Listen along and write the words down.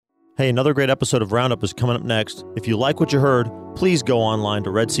Hey, another great episode of Roundup is coming up next. If you like what you heard, please go online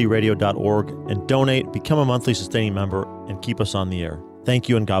to redsearadio.org and donate, become a monthly sustaining member, and keep us on the air. Thank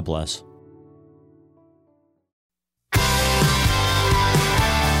you and God bless.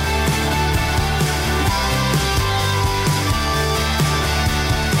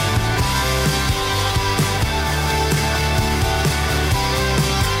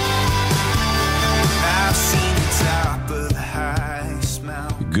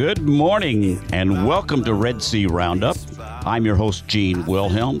 Good morning and welcome to Red Sea Roundup. I'm your host, Gene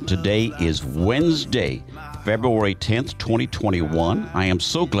Wilhelm. Today is Wednesday, February 10th, 2021. I am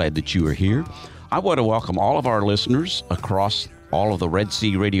so glad that you are here. I want to welcome all of our listeners across all of the Red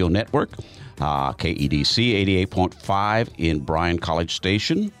Sea Radio Network, KEDC 88.5 in Bryan College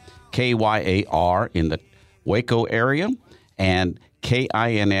Station, KYAR in the Waco area, and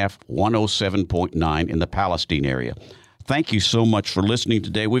KINF 107.9 in the Palestine area. Thank you so much for listening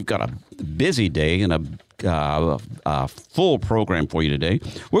today. We've got a busy day and a full program for you today.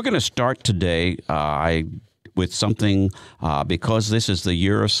 We're going to start today with something because this is the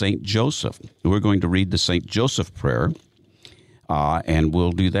year of St. Joseph. We're going to read the St. Joseph prayer, and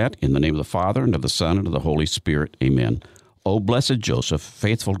we'll do that in the name of the Father, and of the Son, and of the Holy Spirit. Amen. O blessed Joseph,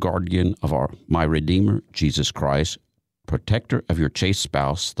 faithful guardian of my Redeemer, Jesus Christ, protector of your chaste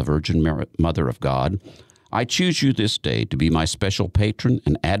spouse, the Virgin Mother of God, I choose you this day to be my special patron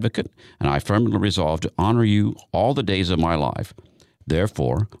and advocate, and I firmly resolve to honor you all the days of my life.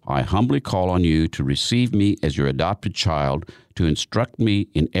 Therefore, I humbly call on you to receive me as your adopted child, to instruct me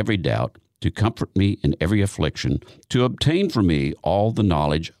in every doubt, to comfort me in every affliction, to obtain for me all the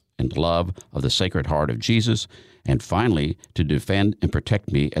knowledge and love of the Sacred Heart of Jesus, and finally, to defend and protect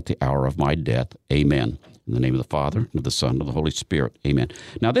me at the hour of my death. Amen. In the name of the Father, and of the Son, and of the Holy Spirit. Amen.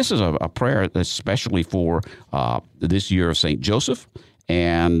 Now, this is a prayer especially for this year of St. Joseph,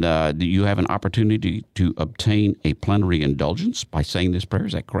 and you have an opportunity to obtain a plenary indulgence by saying this prayer.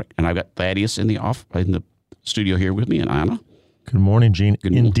 Is that correct? And I've got Thaddeus in the studio here with me, and Anna. Good morning, Gene.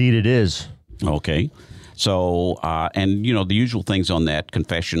 Indeed it is. Okay. So, and, you know, the usual things on that,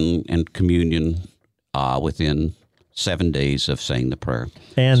 confession and communion within 7 days of saying the prayer.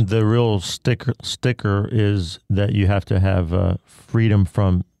 And the real sticker is that you have to have freedom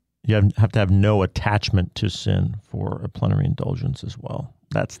from, you have to have no attachment to sin for a plenary indulgence as well.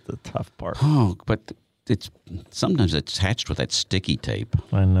 That's the tough part. Oh, but sometimes it's attached with that sticky tape.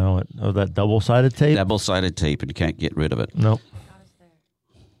 I know it. Oh, that double-sided tape? Double-sided tape, and you can't get rid of it. Nope.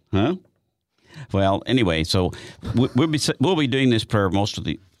 Huh? Well, anyway, so we'll be doing this prayer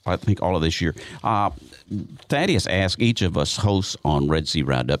I think all of this year. Thaddeus asked each of us hosts on Red Sea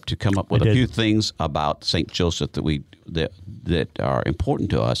Roundup to come up with a few things about St. Joseph that are important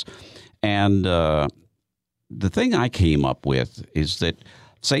to us. And the thing I came up with is that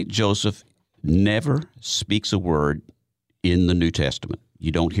St. Joseph never speaks a word in the New Testament.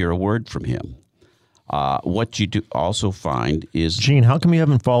 You don't hear a word from him. What you do also find is... Gene, how come you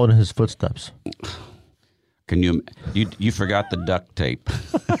haven't followed in his footsteps? Can you forgot the duct tape?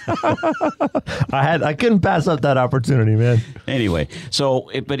 I couldn't pass up that opportunity, man. Anyway,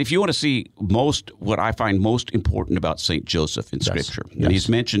 but if you want to see what I find most important about St. Joseph in Scripture, and he's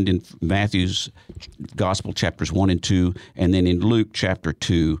mentioned in Matthew's Gospel chapters 1 and 2, and then in Luke chapter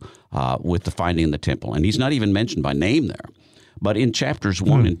 2 with the finding in the temple. And he's not even mentioned by name there. But in chapters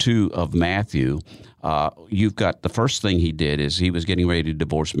 1 and 2 of Matthew, you've got the first thing he did is he was getting ready to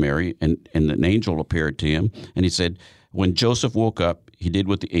divorce Mary, and an angel appeared to him, and he said, when Joseph woke up, he did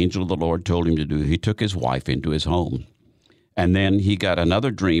what the angel of the Lord told him to do. He took his wife into his home. And then he got another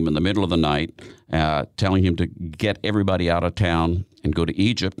dream in the middle of the night telling him to get everybody out of town and go to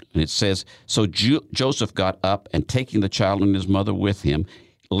Egypt. And it says, so Joseph got up and taking the child and his mother with him,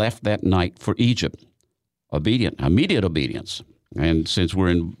 left that night for Egypt. Immediate obedience. And since we're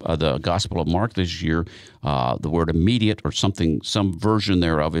in the Gospel of Mark this year, the word immediate or some version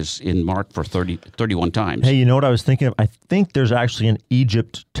thereof is in Mark for 31 times. Hey, you know what I was thinking of? I think there's actually an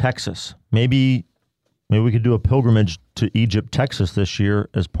Egypt, Texas. Maybe we could do a pilgrimage to Egypt, Texas this year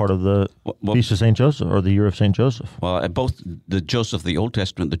as part of the Feast of St. Joseph or the Year of St. Joseph. Well, both the Joseph of the Old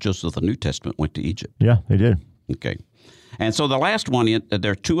Testament, the Joseph of the New Testament went to Egypt. Yeah, they did. Okay. And so the last one,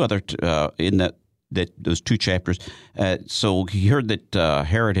 there are two other in that those two chapters. So he heard that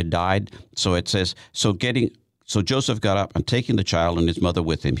Herod had died. So it says, so Joseph got up and taking the child and his mother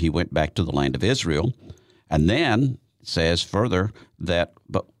with him, he went back to the land of Israel. And then it says further that,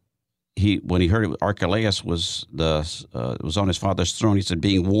 when he heard Archelaus was on his father's throne, he said,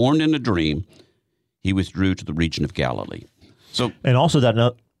 being warned in a dream, he withdrew to the region of Galilee. So, and also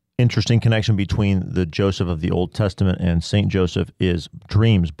that interesting connection between the Joseph of the Old Testament and Saint Joseph is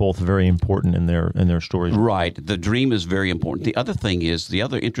dreams, both very important in their stories. Right. The dream is very important. The other thing is, the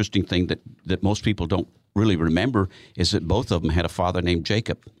other interesting thing that most people don't really remember is that both of them had a father named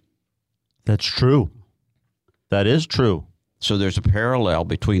Jacob. That's true. That is true. So there's a parallel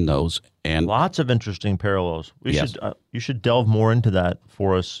between those, and lots of interesting parallels. Yes. You should delve more into that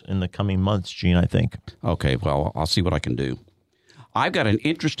for us in the coming months, Gene, I think. Okay, well, I'll see what I can do. I've got an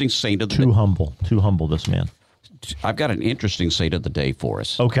interesting saint of the Too humble, this man. I've got an interesting saint of the day for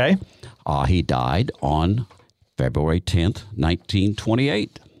us. Okay. He died on February 10th,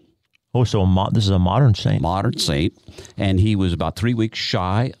 1928. Oh, so this is a modern saint. Modern saint, and he was about 3 weeks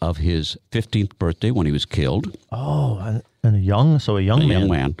shy of his 15th birthday when he was killed. Oh, and a young man. Young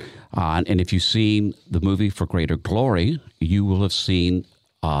man. And if you've seen the movie For Greater Glory, you will have seen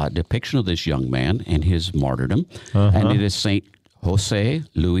a depiction of this young man and his martyrdom. And it is Saint Jose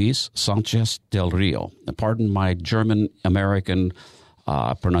Luis Sanchez del Rio. Pardon my German-American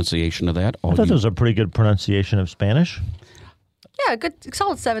pronunciation of that. I thought that was a pretty good pronunciation of Spanish. Yeah, good,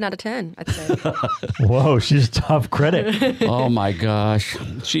 solid 7 out of 10, I'd say. Whoa, she's tough credit. Oh my gosh,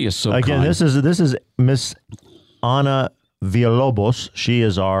 she is so Again, kind. this is Miss Ana Villalobos. She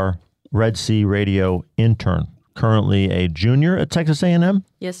is our Red Sea Radio intern, currently a junior at Texas A&M.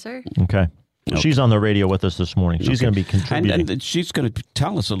 Yes, sir. Okay. She's on the radio with us this morning. She's going to be contributing. And she's going to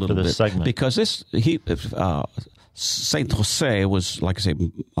tell us a little this bit segment. Because Saint Jose was, like I say,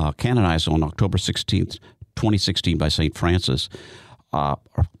 canonized on October 16th, 2016 by Saint Francis, or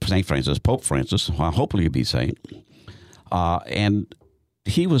Saint Francis, Pope Francis. Well, hopefully he'll be saint. And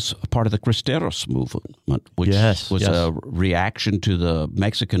he was a part of the Cristeros movement, which was a reaction to the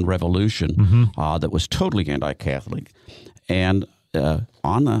Mexican Revolution that was totally anti-Catholic. And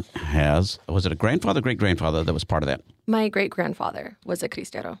Ana was it a grandfather, great-grandfather that was part of that? My great-grandfather was a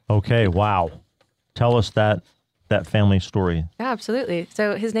Cristero. Okay, wow. Tell us that family story. Yeah, absolutely.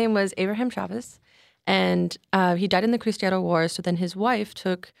 So his name was Abraham Chavez, and he died in the Cristero War. So then his wife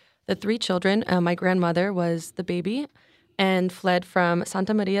took the 3 children. My grandmother was the baby, and fled from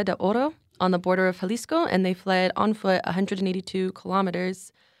Santa Maria de Oro on the border of Jalisco, and they fled on foot 182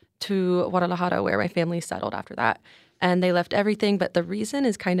 kilometers to Guadalajara, where my family settled after that. And they left everything, but the reason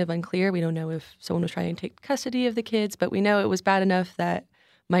is kind of unclear. We don't know if someone was trying to take custody of the kids, but we know it was bad enough that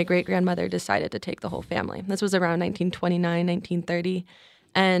my great-grandmother decided to take the whole family. This was around 1929, 1930.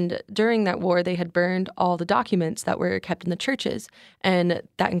 And during that war, they had burned all the documents that were kept in the churches. And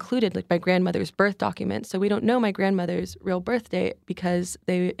that included like my grandmother's birth document. So we don't know my grandmother's real birth date because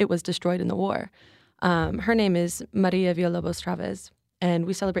it was destroyed in the war. Her name is Maria Villalobos Chavez. And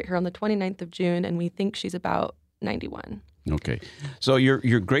we celebrate her on the 29th of June. And we think she's about 91. Okay. So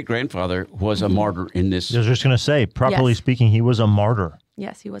your great-grandfather was a martyr in this. I was just going to say, properly speaking, he was a martyr.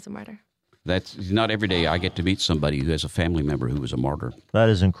 Yes, he was a martyr. That's not every day I get to meet somebody who has a family member who was a martyr. That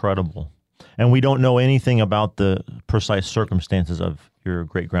is incredible. And we don't know anything about the precise circumstances of your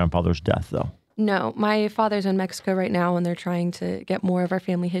great-grandfather's death, though. No, my father's in Mexico right now, and they're trying to get more of our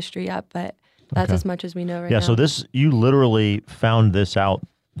family history up, but that's as much as we know right now. Yeah, so you literally found this out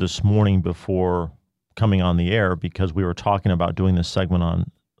this morning before coming on the air because we were talking about doing this segment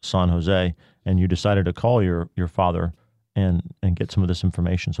on San Jose, and you decided to call your father and get some of this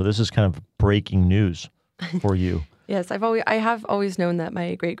information. So this is kind of breaking news for you. Yes, I have always known that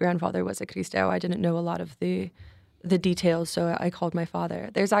my great-grandfather was a Cristero. I didn't know a lot of the details, so I called my father.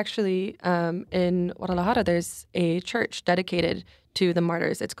 There's actually, in Guadalajara, there's a church dedicated to the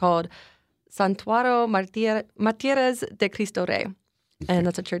martyrs. It's called Santuario Martires de Cristo Rey. And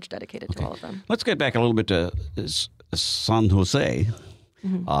that's a church dedicated to all of them. Let's get back a little bit to San Jose.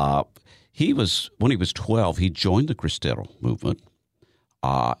 He was, when he was 12, he joined the Cristero movement.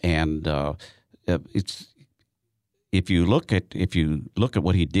 If you look at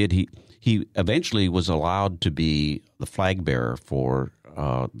what he did, he eventually was allowed to be the flag bearer for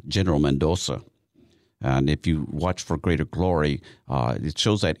General Mendoza. And if you watch For Greater Glory, it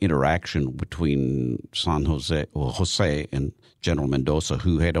shows that interaction between Jose and General Mendoza,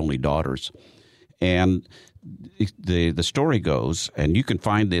 who had only daughters. And the story goes, and you can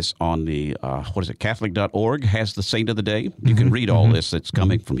find this on the, Catholic.org has the Saint of the Day. You can read all this that's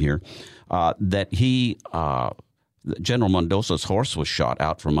coming from here, that General Mendoza's horse was shot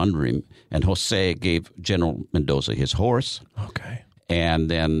out from under him, and Jose gave General Mendoza his horse. Okay. And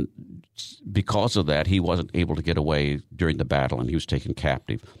then because of that, he wasn't able to get away during the battle, and he was taken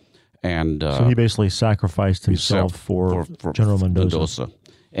captive. And so he basically sacrificed himself for General Mendoza.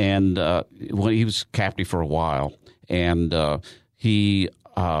 And he was captive for a while, and he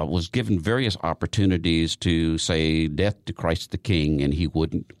was given various opportunities to say death to Christ the King, and he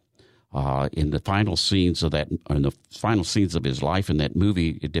wouldn't. in the final scenes of his life in that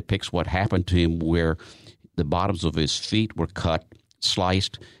movie, it depicts what happened to him, where the bottoms of his feet were cut,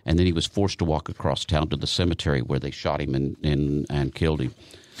 sliced, and then he was forced to walk across town to the cemetery where they shot him and killed him.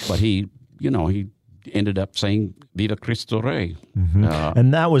 But he ended up saying "Viva Cristo Rey,"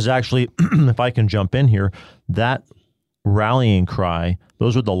 and that was actually, if I can jump in here, that rallying cry.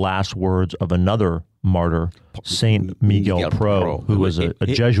 Those were the last words of another martyr, Saint Miguel Pro, who was a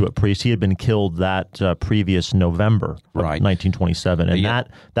Jesuit priest. He had been killed that previous November of 1927, and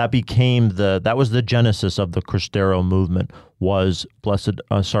that became that was the genesis of the Cristero movement. Was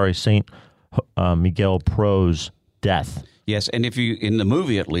Saint Miguel Pro's death. Yes, and if you, in the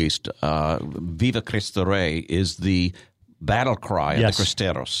movie at least, "Viva Cristo Rey" is the battle cry of the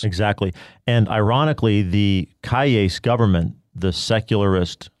Cristeros. Exactly. And ironically, the Calles government, the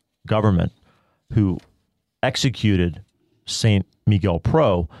secularist government who executed St. Miguel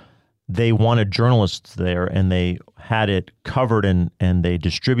Pro, they wanted journalists there, and they had it covered, and they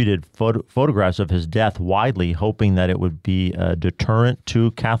distributed photographs of his death widely, hoping that it would be a deterrent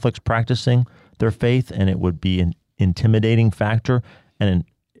to Catholics practicing their faith, and it would be an intimidating factor. And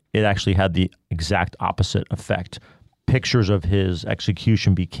it actually had the exact opposite effect. Pictures of his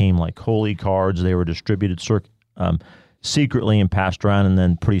execution became like holy cards. They were distributed secretly and passed around, and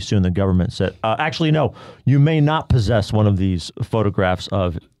then pretty soon the government said, actually, no, you may not possess one of these photographs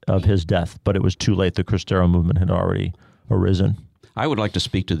of his death. But it was too late. The Cristero movement had already arisen. I would like to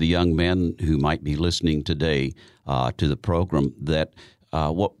speak to the young men who might be listening today to the program, that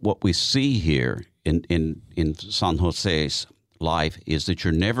what we see here in San Jose's life is that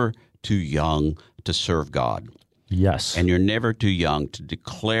you're never too young to serve God. Yes. And you're never too young to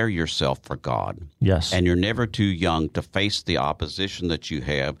declare yourself for God. Yes. And you're never too young to face the opposition that you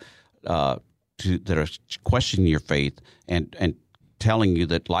have that are questioning your faith and telling you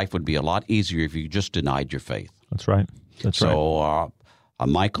that life would be a lot easier if you just denied your faith. That's right. That's right. So,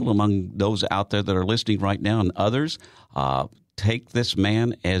 Michael, among those out there that are listening right now and others, take this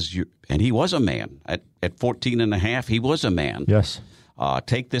man as your, and he was a man. At 14 and a half, he was a man. Yes.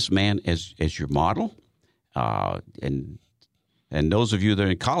 Take this man as your model. And those of you that are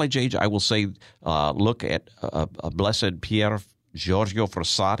in college age, I will say, look at a blessed Pier Giorgio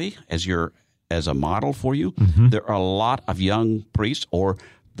Frassati as a model for you. Mm-hmm. There are a lot of young priests, or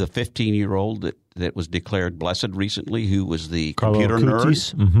the 15-year-old that was declared blessed recently, who was the computer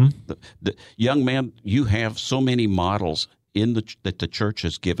nerd. Mm-hmm. The young man, you have so many models that the church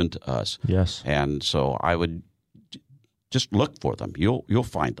has given to us. Yes, and so I would just look for them. You'll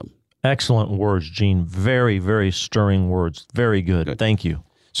find them. Excellent words, Gene. Very, very stirring words. Very good. Thank you.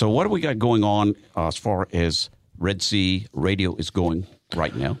 So what do we got going on as far as Red Sea Radio is going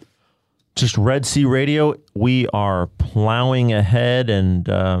right now? Just Red Sea Radio. We are plowing ahead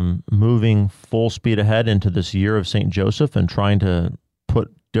and moving full speed ahead into this year of St. Joseph, and trying to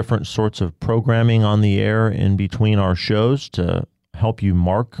put different sorts of programming on the air in between our shows to help you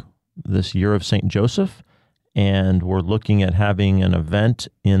mark this year of St. Joseph. And we're looking at having an event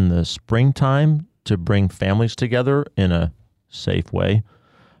in the springtime to bring families together in a safe way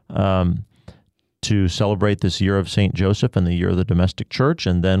to celebrate this year of St. Joseph and the year of the domestic church.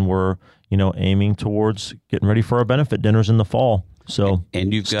 And then we're, aiming towards getting ready for our benefit dinners in the fall. So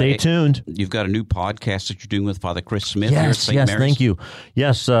stay tuned. You've got a new podcast that you're doing with Father Chris Smith here at St. Mary's? Yes, thank you.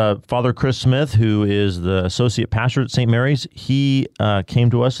 Yes, Father Chris Smith, who is the associate pastor at St. Mary's, he came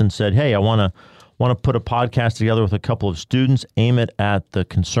to us and said, hey, I want to put a podcast together with a couple of students, aim it at the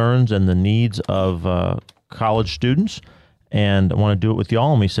concerns and the needs of college students, and I want to do it with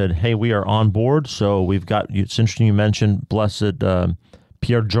y'all. And we said, hey, we are on board. So we've got, it's interesting you mentioned Blessed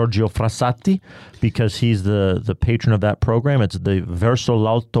Pier Giorgio Frassati, because he's the patron of that program. It's the Verso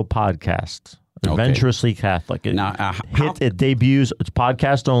l'Alto podcast. Adventurously Catholic. It debuts, it's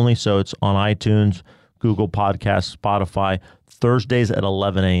podcast only, so it's on iTunes, Google Podcasts, Spotify. Thursdays at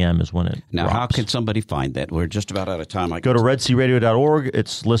 11 a.m. is when it drops. How can somebody find that? We're just about out of time. Go to redsearadio.org.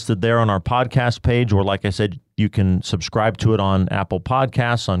 It's listed there on our podcast page, or like I said, you can subscribe to it on Apple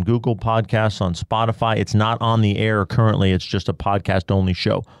Podcasts, on Google Podcasts, on Spotify. It's not on the air currently. It's just a podcast-only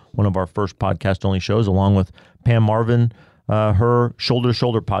show. One of our first podcast-only shows, along with Pam Marvin, her Shoulder to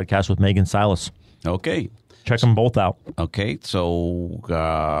Shoulder podcast with Megan Silas. Okay. Check them both out. Okay, so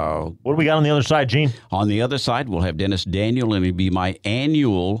what do we got on the other side, Gene? On the other side, we'll have Dennis Daniel, and it'll be my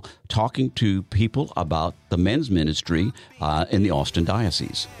annual talking to people about the men's ministry in the Austin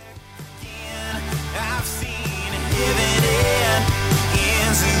Diocese. I've seen heaven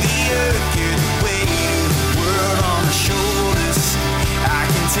into the earth, get weight of the world on the shoulders. I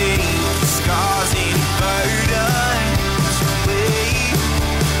can take scars and burden away.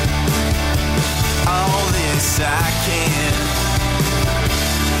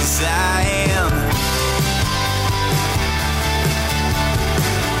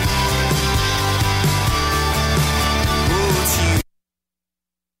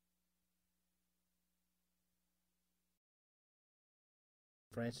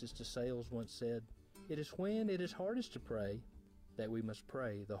 Francis de Sales once said, "It is when it is hardest to pray that we must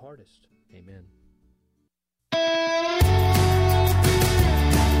pray the hardest." Amen.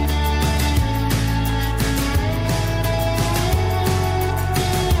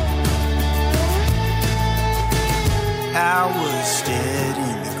 I was dead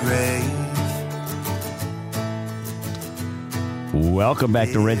in the grave. Welcome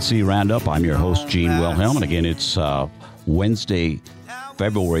back to Red Sea Roundup. I'm your host, Gene Wilhelm. And again, it's Wednesday,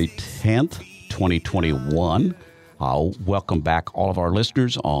 February 10th, 2021. I'll welcome back all of our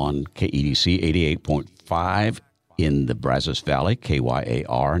listeners on KEDC 88.5 in the Brazos Valley,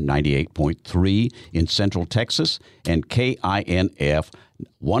 KYAR 98.3 in Central Texas, and KINF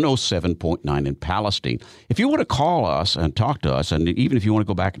 107.9 in Palestine. If you want to call us and talk to us, and even if you want to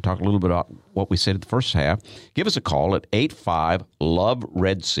go back and talk a little bit about what we said at the first half, give us a call at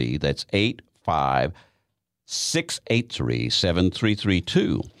 85-LOVE-RED-SEA. That's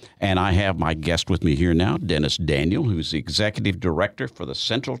 85-683-7332. And I have my guest with me here now, Dennis Daniel, who's the Executive Director for the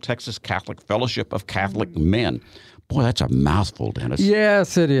Central Texas Catholic Fellowship of Catholic Men. Boy, that's a mouthful, Dennis.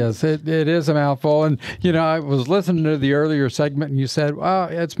 Yes, it is. It is a mouthful. And, I was listening to the earlier segment and you said, well,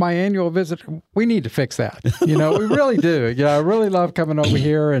 it's my annual visit. We need to fix that. We really do. I really love coming over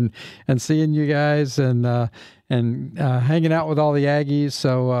here and seeing you guys and hanging out with all the Aggies.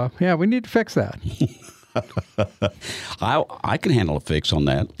 So, we need to fix that. I can handle a fix on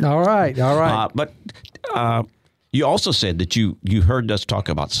that. All right. But you also said that you heard us talk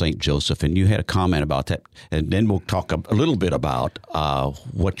about St. Joseph, and you had a comment about that. And then we'll talk a little bit about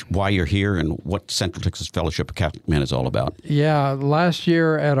why you're here and what Central Texas Fellowship of Catholic Men is all about. Yeah, last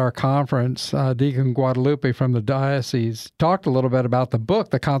year at our conference, Deacon Guadalupe from the diocese talked a little bit about the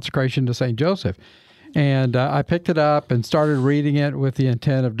book, The Consecration to St. Joseph. And I picked it up and started reading it with the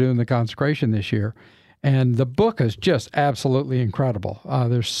intent of doing the consecration this year. And the book is just absolutely incredible.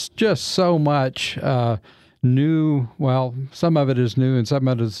 There's just so much new, well, some of it is new and some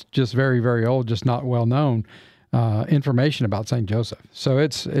of it is just very, very old, just not well known information about St. Joseph. So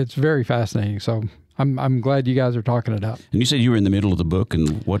it's very fascinating. So I'm glad you guys are talking it up. And you said you were in the middle of the book,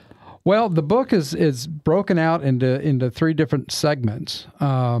 and what? Well, the book is broken out into three different segments.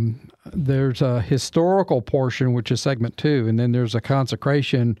 There's a historical portion, which is segment 2, and then there's a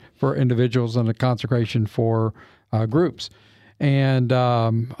consecration for individuals and a consecration for groups. And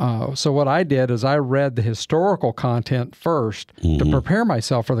so what I did is I read the historical content first to prepare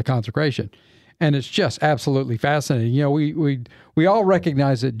myself for the consecration. And it's just absolutely fascinating. We all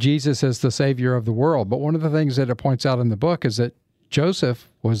recognize that Jesus is the Savior of the world, but one of the things that it points out in the book is that Joseph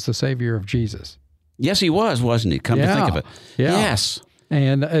was the Savior of Jesus. Yes, he was, wasn't he? Come to think of it. Yeah. Yes.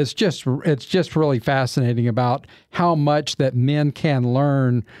 And it's just really fascinating about how much that men can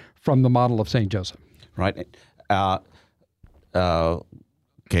learn from the model of St. Joseph. Right.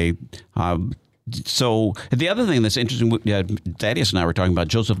 Okay. So the other thing that's interesting, Thaddeus and I were talking about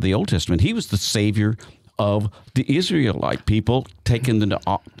Joseph of the Old Testament. He was the savior of the Israelite people taken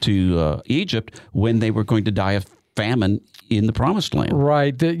to Egypt when they were going to die of famine in the Promised Land.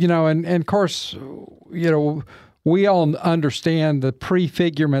 Right. And of course, we all understand the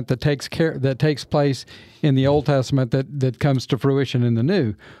prefigurement that takes place in the Old Testament that comes to fruition in the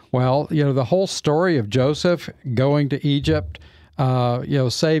New. Well, the whole story of Joseph going to Egypt,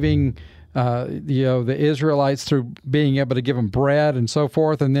 saving the Israelites through being able to give them bread and so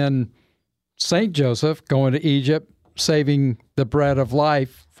forth, and then Saint Joseph going to Egypt, saving the bread of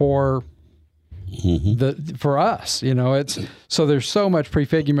life for us. It's so there's so much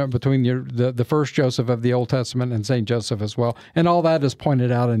prefigurement between the first Joseph of the Old Testament and Saint Joseph as well, and all that is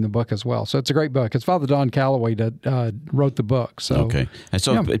pointed out in the book as well. So it's a great book. It's Father Don Calloway that wrote the book. So okay, and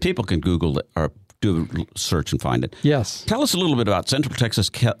so people can Google it or do a search and find it. Yes. Tell us a little bit about Central Texas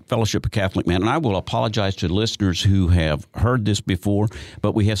Fellowship of Catholic Men. And I will apologize to listeners who have heard this before,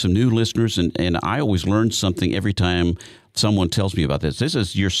 but we have some new listeners, and I always learn something every time someone tells me about this. This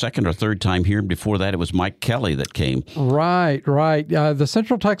is your second or third time here. Before that, it was Mike Kelly that came. Right. The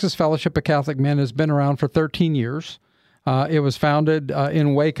Central Texas Fellowship of Catholic Men has been around for 13 years. It was founded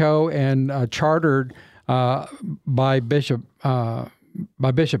in Waco and chartered by Bishop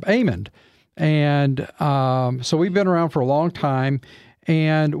Amond. And so we've been around for a long time,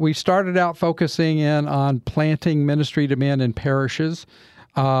 and we started out focusing in on planting ministry to men in parishes,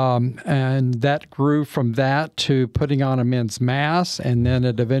 and that grew from that to putting on a men's mass, and then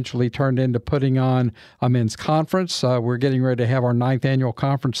it eventually turned into putting on a men's conference. We're getting ready to have our 9th annual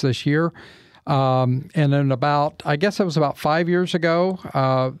conference this year. And then I guess it was about 5 years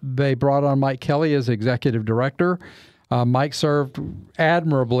ago, they brought on Mike Kelly as executive director. Mike served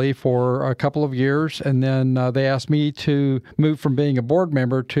admirably for a couple of years, and then they asked me to move from being a board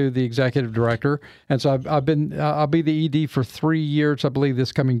member to the executive director. And so I'll be the ED for 3 years, I believe,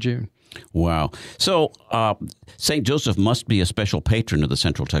 this coming June. Wow. So St. Joseph must be a special patron of the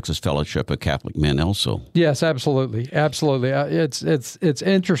Central Texas Fellowship of Catholic Men also. Yes, absolutely. Absolutely. It's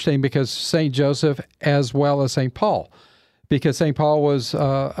interesting because St. Joseph as well as St. Paul, because St. Paul was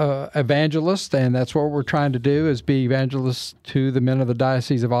evangelist, and that's what we're trying to do is be evangelists to the men of the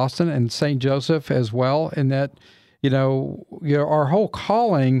Diocese of Austin, and St. Joseph as well, in that, our whole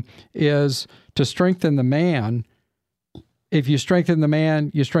calling is to strengthen the man. If you strengthen the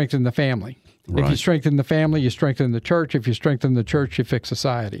man, you strengthen the family. Right. If you strengthen the family, you strengthen the church. If you strengthen the church, you fix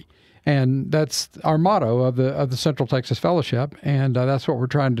society. And that's our motto of the Central Texas Fellowship, and that's what we're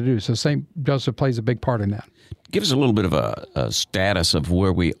trying to do. So St. Joseph plays a big part in that. Give us a little bit of a status of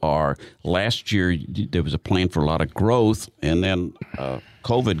where we are. Last year, there was a plan for a lot of growth, and then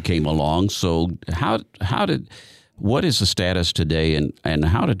COVID came along. So what is the status today, and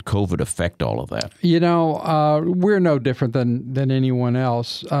how did COVID affect all of that? We're no different than anyone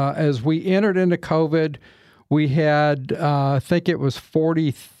else. As we entered into COVID, we had, I think it was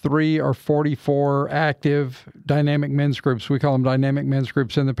 43 or 44 active dynamic men's groups. We call them dynamic men's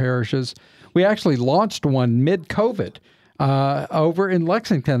groups in the parishes. We actually launched one mid-COVID over in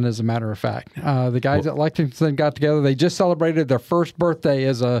Lexington, as a matter of fact. The guys at Lexington got together. They just celebrated their first birthday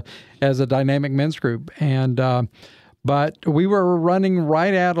as a dynamic men's group. But we were running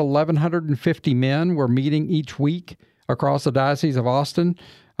right at 1,150 men. We're meeting each week across the Diocese of Austin.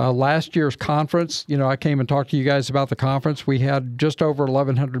 Last year's conference, I came and talked to you guys about the conference. We had just over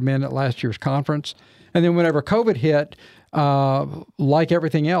 1,100 men at last year's conference. And then whenever COVID hit, like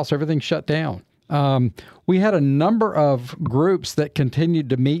everything else, everything shut down. We had a number of groups that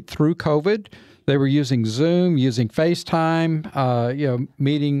continued to meet through COVID. They were using Zoom, using FaceTime,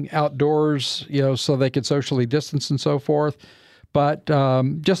 meeting outdoors, so they could socially distance and so forth. But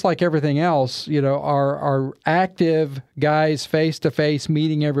just like everything else, our active guys face-to-face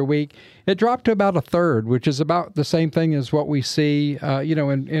meeting every week, it dropped to about a third, which is about the same thing as what we see,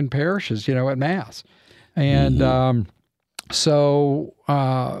 in parishes, at Mass. And so,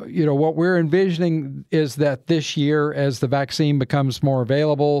 what we're envisioning is that this year, as the vaccine becomes more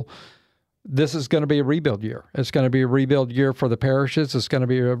available, this is going to be a rebuild year. It's going to be a rebuild year for the parishes. It's going to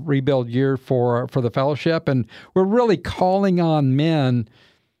be a rebuild year for the fellowship. And we're really calling on men.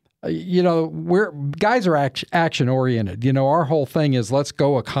 Guys are action oriented. Our whole thing is let's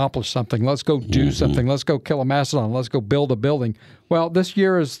go accomplish something. Let's go do something. Let's go kill a mastodon. Let's go build a building. Well, this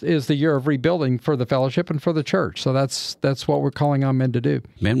year is the year of rebuilding for the fellowship and for the church. So that's what we're calling on men to do.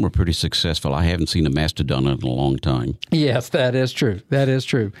 Men were pretty successful. I haven't seen a mastodon in a long time. Yes, that is true. That is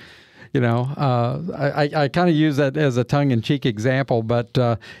true. I kind of use that as a tongue-in-cheek example, but,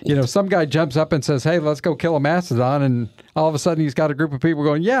 some guy jumps up and says, hey, let's go kill a mastodon, and all of a sudden he's got a group of people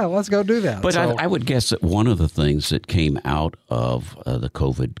going, yeah, let's go do that. But I would guess that one of the things that came out of the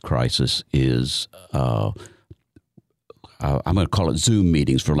COVID crisis is I'm going to call it Zoom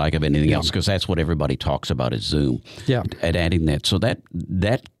meetings for lack of anything else, because that's what everybody talks about is Zoom. Yeah. And adding that. So that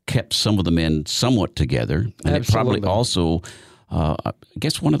kept some of the men somewhat together. And Absolutely. it probably also... I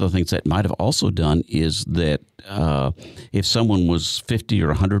guess one of the things that might have also done is that if someone was 50 or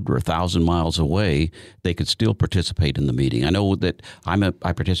 100 or 1,000 miles away, they could still participate in the meeting. I know that I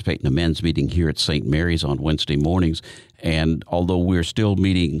participate in a men's meeting here at St. Mary's on Wednesday mornings, and although we're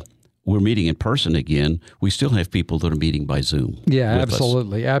meeting in person again, we still have people that are meeting by Zoom. Yeah,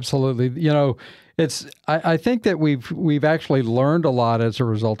 absolutely, absolutely. I think that we've actually learned a lot as a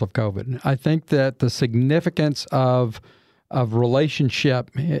result of COVID. I think that the significance of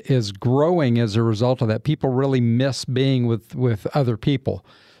relationship is growing as a result of that. People really miss being with other people.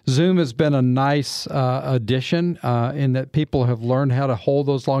 Zoom has been a nice addition in that people have learned how to hold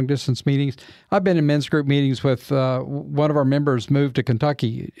those long-distance meetings. I've been in men's group meetings with one of our members moved to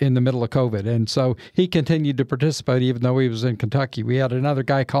Kentucky in the middle of COVID, and so he continued to participate even though he was in Kentucky. We had another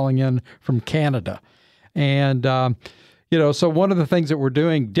guy calling in from Canada. And so one of the things that we're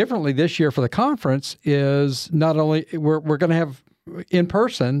doing differently this year for the conference is not only we're going to have in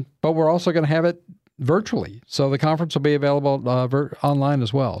person, but we're also going to have it virtually. So the conference will be available online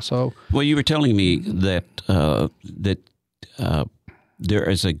as well. So, well, you were telling me that there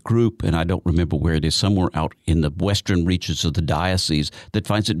is a group, and I don't remember where it is, somewhere out in the western reaches of the diocese that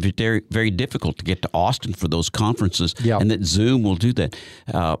finds it very, very difficult to get to Austin for those conferences, and that Zoom will do that.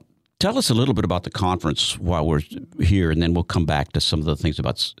 Tell us a little bit about the conference while we're here, and then we'll come back to some of the things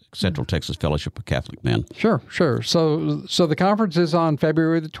about Central Texas Fellowship of Catholic Men. Sure. So the conference is on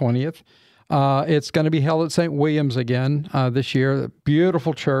February the 20th. It's going to be held at St. William's again this year.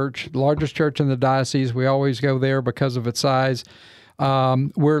 Beautiful church, largest church in the diocese. We always go there because of its size.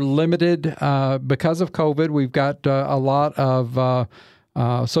 We're limited because of COVID. We've got a lot of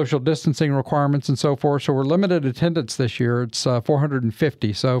social distancing requirements and so forth. So we're limited attendance this year. It's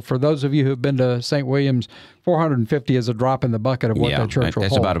 450. So for those of you who've been to St. William's, 450 is a drop in the bucket of what that church will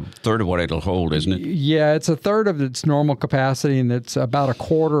hold. That's about a third of what it'll hold, isn't it? Yeah, it's a third of its normal capacity, and it's about a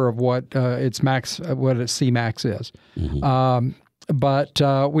quarter of what its max, what its C-max is. Mm-hmm. But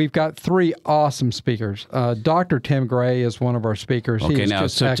we've got three awesome speakers. Dr. Tim Gray is one of our speakers. Okay, he is now,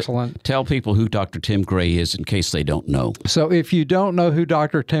 just excellent. Tell people who Dr. Tim Gray is in case they don't know. So if you don't know who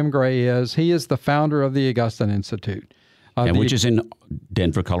Dr. Tim Gray is, he is the founder of the Augustine Institute. Which is in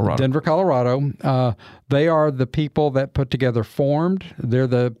Denver, Colorado. Denver, Colorado. They are the people that put together Formed. They're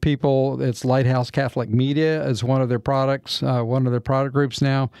the people, it's Lighthouse Catholic Media is one of their products, one of their product groups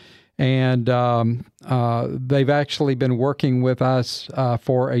now. And they've actually been working with us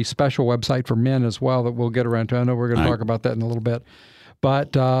for a special website for men as well that we'll get around to. I know we're going to talk about that in a little bit.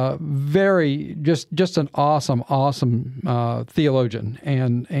 But just an awesome theologian,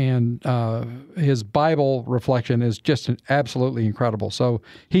 and his Bible reflection is just absolutely incredible. So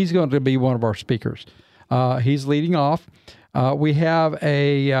he's going to be one of our speakers. He's leading off. We have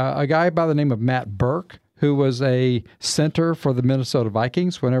a guy by the name of Matt Burke, who was a center for the Minnesota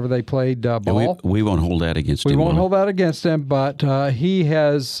Vikings whenever they played ball. We won't hold that against him. We won't hold that against him, but he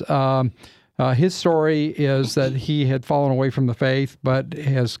has... his story is that he had fallen away from the faith, but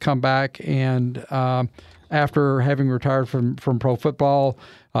has come back, and after having retired from pro football,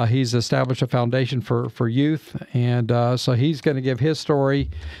 he's established a foundation for youth, and so he's going to give his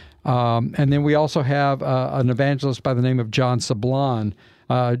story. And then we also have an evangelist by the name of John Sablon.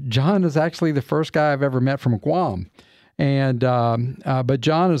 John is actually the first guy I've ever met from Guam. And but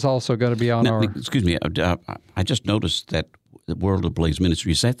John is also going to be on our... Excuse me, I just noticed that the World of Blaze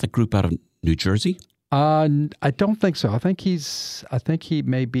Ministry, is that the group out of New Jersey? I don't think so. I think he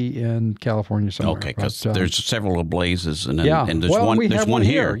may be in California somewhere. Okay, because there's several Ablazes, and there's well, there's one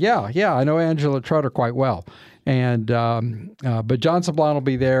here. Yeah, I know Angela Trotter quite well, and but John Sablon will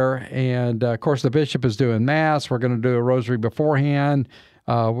be there, and of course the bishop is doing mass. We're going to do a rosary beforehand.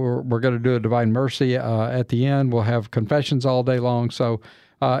 We're going to do a Divine Mercy at the end. We'll have confessions all day long. So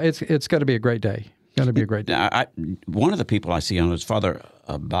it's going to be a great day. Going to be a great day. One of the people I see on is Father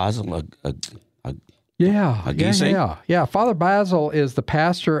Basil. Yeah. Father Basil is the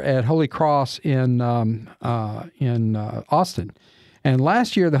pastor at Holy Cross in Austin, and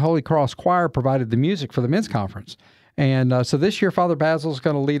last year the Holy Cross Choir provided the music for the men's conference, and so this year Father Basil is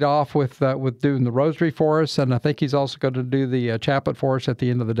going to lead off with doing the rosary for us, and I think he's also going to do the chaplet for us at the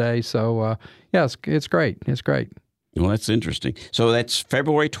end of the day. So it's great. It's great. Well, that's interesting. So that's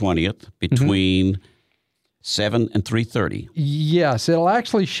February 20th between 7 and 3:30. Yes, it'll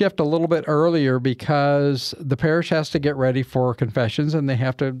actually shift a little bit earlier because the parish has to get ready for confessions, and they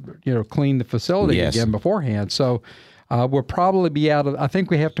have to, clean the facility again beforehand. So we'll probably be I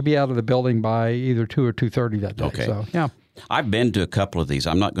think we have to be out of the building by either 2 or 2:30 that day. Okay. So, yeah. I've been to a couple of these.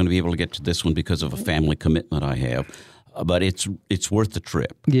 I'm not going to be able to get to this one because of a family commitment I have. But it's worth the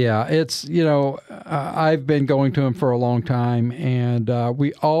trip. Yeah, it's, I've been going to them for a long time, and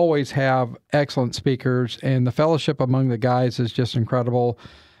we always have excellent speakers, and the fellowship among the guys is just incredible.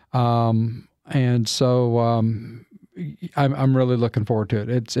 And so I'm really looking forward to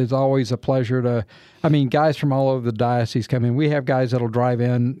it. It's always a pleasure guys from all over the diocese come in. We have guys that'll drive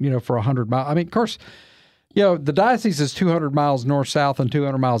in, for 100 miles. I mean, of course, the diocese is 200 miles north-south and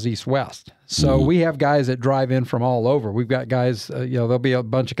 200 miles east-west. So we have guys that drive in from all over. We've got guys, there'll be a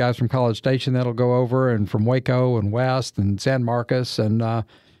bunch of guys from College Station that'll go over, and from Waco and West and San Marcos. And,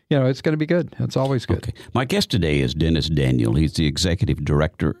 it's going to be good. It's always good. Okay. My guest today is Dennis Daniel. He's the executive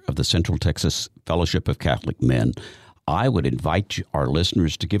director of the Central Texas Fellowship of Catholic Men. I would invite our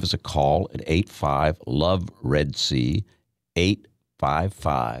listeners to give us a call at 85-LOVE-RED-C,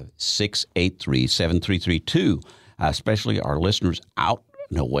 855-683-7332, especially our listeners out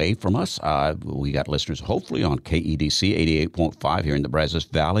and away from us. We got listeners hopefully on KEDC 88.5 here in the Brazos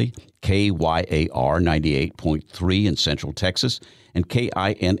Valley, KYAR 98.3 in Central Texas, and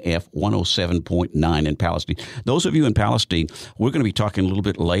KINF 107.9 in Palestine. Those of you in Palestine, we're going to be talking a little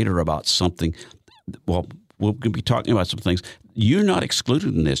bit later about something. Well, we're going to be talking about some things. You're not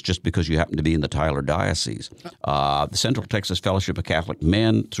excluded in this just because you happen to be in the Tyler Diocese. The Central Texas Fellowship of Catholic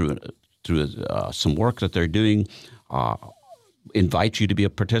Men, through some work that they're doing, invite you to be a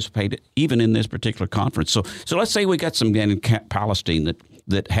participant even in this particular conference. So let's say we got some men in Palestine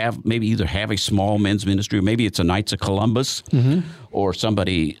that have maybe either have a small men's ministry, or maybe it's a Knights of Columbus, or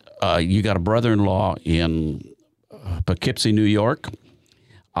somebody you got a brother-in-law in Poughkeepsie, New York,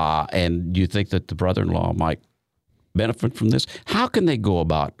 and you think that the brother-in-law might benefit from this. How can they go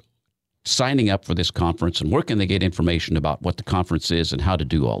about signing up for this conference, and where can they get information about what the conference is and how to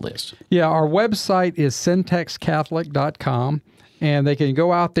do all this? Yeah, our website is syntexcatholic.com, and they can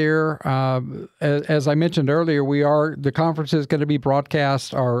go out there. As I mentioned earlier, the conference is going to be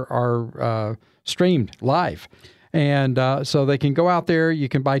broadcast or streamed live. And so they can go out there. You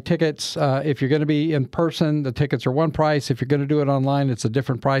can buy tickets. If you're going to be in person, the tickets are one price. If you're going to do it online, it's a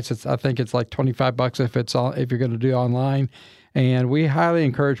different price. I think it's like $25 if you're going to do it online. And we highly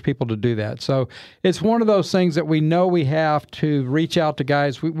encourage people to do that. So it's one of those things that we know we have to reach out to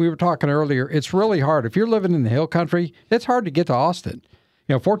guys. We were talking earlier. It's really hard. If you're living in the hill country, it's hard to get to Austin.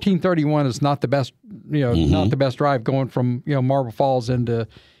 1431 is not the best. Not the best drive going from Marble Falls into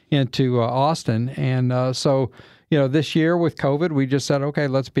Austin. And so this year with COVID, we just said, okay,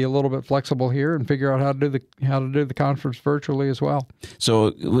 let's be a little bit flexible here and figure out how to do the conference virtually as well.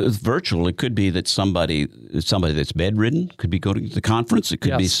 So with virtual, it could be that somebody that's bedridden could be going to the conference. It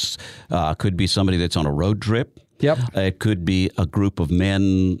could be somebody that's on a road trip. Yep. It could be a group of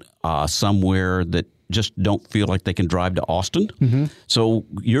men somewhere that just don't feel like they can drive to Austin. Mm-hmm. So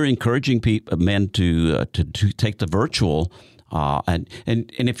you're encouraging men to take the virtual. And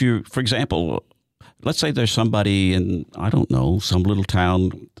if you're, for example, let's say there's somebody in, I don't know, some little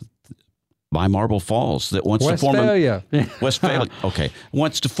town by Marble Falls that wants to form Westphalia. Okay.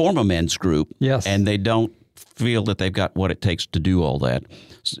 Wants to form a men's group. Yes. And they don't feel that they've got what it takes to do all that.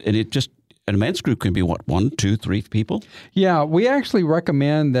 And a men's group can be what, 1, 2, 3 people? Yeah, we actually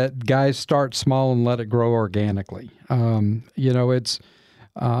recommend that guys start small and let it grow organically.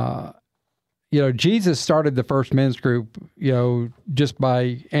 Jesus started the first men's group, just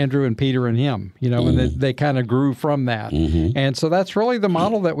by Andrew and Peter and him, and they kind of grew from that. Mm-hmm. And so that's really the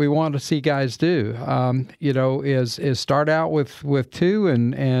model that we want to see guys do, is start out with 2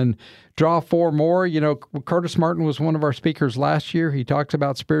 and draw 4 more. Curtis Martin was one of our speakers last year. He talks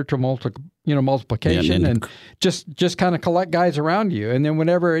about spiritual multiplication and just kind of collect guys around you. And then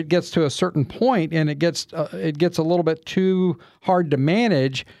whenever it gets to a certain point and it gets a little bit too hard to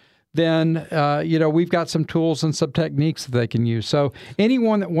manage, then, we've got some tools and some techniques that they can use. So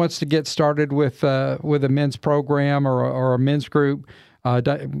anyone that wants to get started with a men's program or a men's group,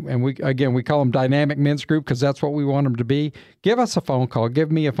 and we call them dynamic men's group because that's what we want them to be, give us a phone call.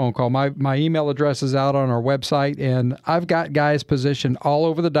 Give me a phone call. My email address is out on our website, and I've got guys positioned all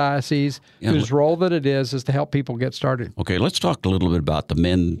over the diocese whose role that it is to help people get started. Okay, let's talk a little bit about the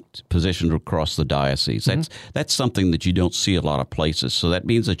men positioned across the diocese. That's something that you don't see a lot of places. So that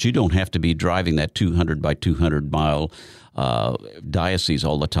means that you don't have to be driving that 200 by 200 mile diocese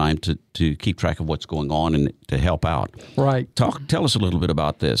all the time to keep track of what's going on and to help out. Right. Tell us a little bit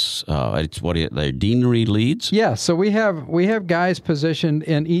about this. It's they're deanery leads? Yeah. So we have guys positioned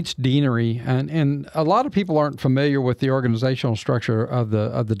in each deanery, and a lot of people aren't familiar with the organizational structure of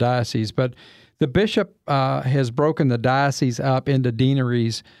the diocese, but the bishop has broken the diocese up into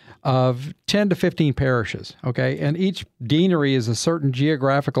deaneries of 10 to 15 parishes. Okay, and each deanery is a certain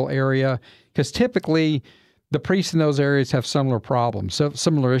geographical area because typically the priests in those areas have similar problems, so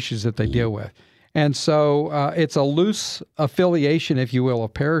similar issues that they deal with. And so it's a loose affiliation, if you will,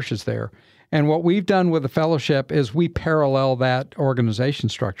 of parishes there. And what we've done with the fellowship is we parallel that organization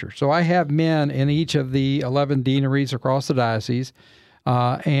structure. So I have men in each of the 11 deaneries across the diocese,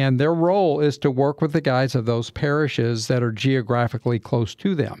 and their role is to work with the guys of those parishes that are geographically close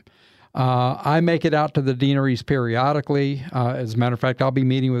to them. I make it out to the deaneries periodically. As a matter of fact, I'll be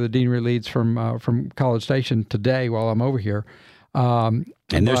meeting with the deanery leads from College Station today while I'm over here. And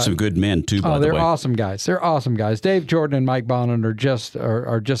there's some good men too, by the way. They're awesome guys. They're awesome guys. Dave Jordan and Mike Bonin are just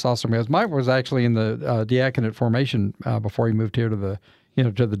awesome guys. Mike was actually in the diaconate formation before he moved here to the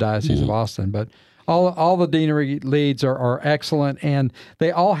Diocese of Austin. But all the deanery leads are excellent, and they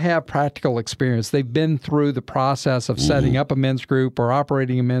all have practical experience. They've been through the process of setting up a men's group or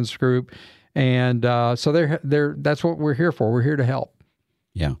operating a men's group, and so that's what we're here for. We're here to help.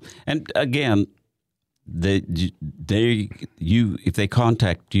 Yeah, and again, if they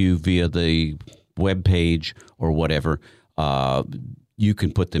contact you via the web page or whatever, you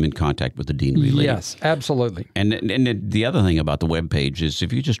can put them in contact with the deanery lead. Yes, absolutely. And the other thing about the web page is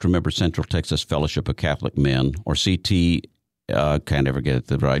if you just remember Central Texas Fellowship of Catholic Men or CT, can't ever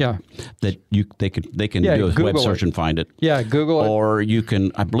get it right. Yeah. That they can do a web search and find it. Yeah, Google it. Or you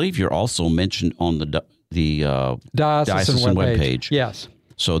can. I believe you're also mentioned on the diocesan web page. Yes.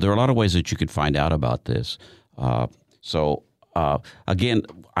 So there are a lot of ways that you could find out about this. So again,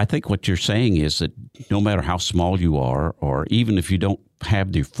 I think what you're saying is that no matter how small you are, or even if you don't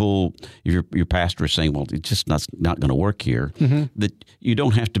have the full, your pastor is saying, well, it's just not going to work here, that you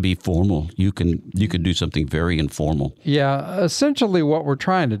don't have to be formal. You can do something very informal. Yeah, essentially what we're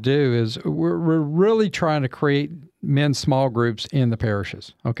trying to do is we're really trying to create men's small groups in the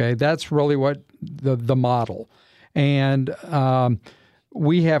parishes. Okay, that's really what the model. And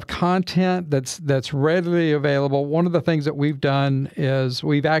we have content that's readily available. One of the things that we've done is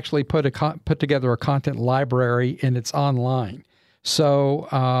we've actually put together a content library, and it's online. So,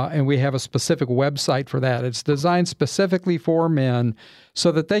 and we have a specific website for that. It's designed specifically for men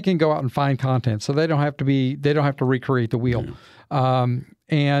so that they can go out and find content. So they don't have to recreate the wheel.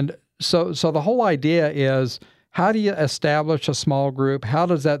 And so the whole idea is, how do you establish a small group? How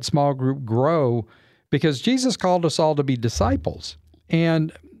does that small group grow? Because Jesus called us all to be disciples.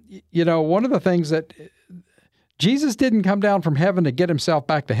 And, you know, one of the things that Jesus didn't come down from heaven to get himself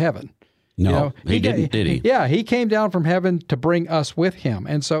back to heaven. No, you know, he didn't, did he? Yeah, he came down from heaven to bring us with him.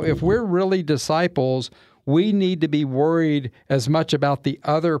 And so if we're really disciples, we need to be worried as much about the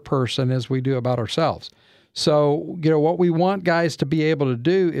other person as we do about ourselves. So, you know, what we want guys to be able to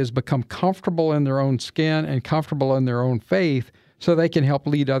do is become comfortable in their own skin and comfortable in their own faith so they can help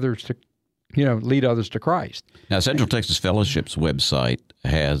lead others to Christ. Now, Central Texas Fellowship's website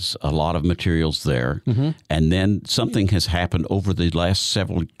has a lot of materials there, and then something has happened over the last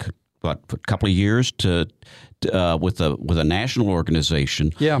couple of years with a national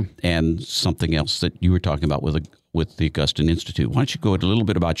organization, and something else that you were talking about with the Augustine Institute. Why don't you go a little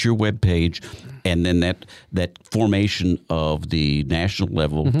bit about your webpage, and then that formation of the national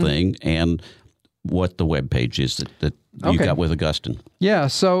level thing, and what the webpage is that you got with Augustine. Yeah.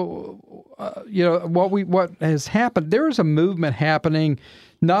 So, you know, what has happened? There is a movement happening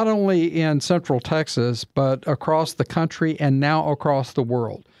not only in Central Texas but across the country and now across the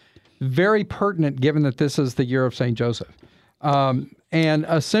world. Very pertinent, given that this is the year of St. Joseph. And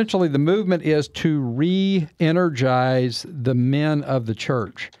essentially the movement is to re-energize the men of the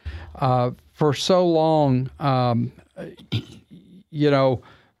church. For so long, you know,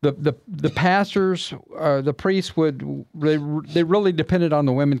 the pastors, the priests they really depended on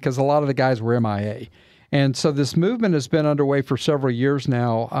the women because a lot of the guys were MIA. And so this movement has been underway for several years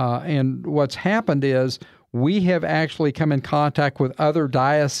now. And what's happened is we have actually come in contact with other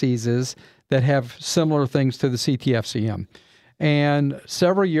dioceses that have similar things to the CTFCM. And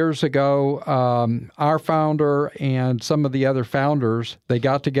several years ago, our founder and some of the other founders, they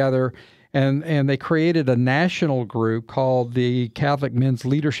got together and they created a national group called the Catholic Men's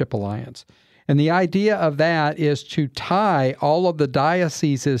Leadership Alliance. And the idea of that is to tie all of the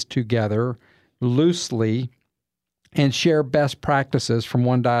dioceses together loosely and share best practices from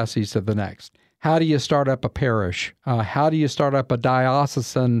one diocese to the next. How do you start up a parish? How do you start up a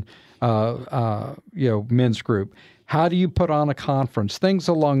diocesan, men's group? How do you put on a conference? Things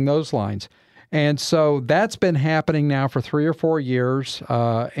along those lines. And so that's been happening now for 3 or 4 years.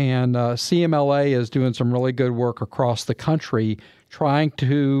 And CMLA is doing some really good work across the country, trying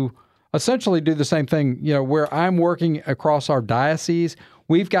to essentially do the same thing. You know, where I'm working across our diocese,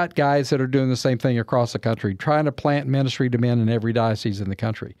 we've got guys that are doing the same thing across the country, trying to plant ministry to men in every diocese in the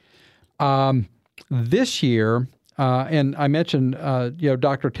country. This year, and I mentioned,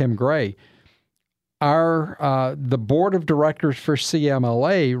 Dr. Tim Gray, the board of directors for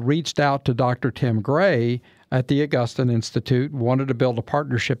CMLA reached out to Dr. Tim Gray at the Augustine Institute, wanted to build a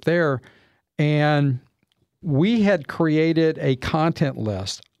partnership there, and we had created a content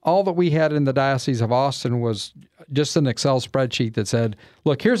list. All that we had in the Diocese of Austin was just an Excel spreadsheet that said,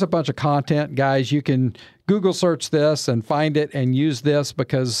 look, here's a bunch of content, guys. You can Google search this and find it and use this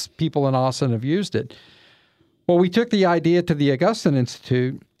because people in Austin have used it. Well, we took the idea to the Augustine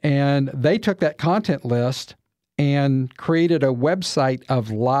Institute, and they took that content list and created a website of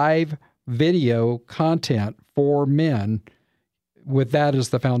live video content for men with that as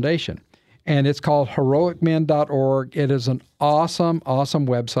the foundation. And it's called heroicmen.org. It is an awesome, awesome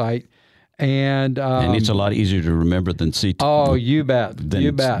website. And it's a lot easier to remember than CT. Oh, you bet.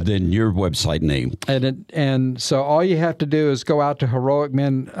 You bet. Than your website name. And so all you have to do is go out to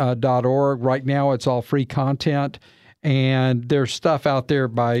heroicmen.org. Right now, it's all free content. And there's stuff out there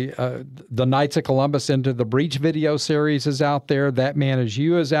by the Knights of Columbus Into the Breach video series is out there. That Man Is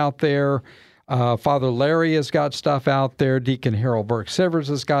You is out there. Father Larry has got stuff out there. Deacon Harold Burke-Sivers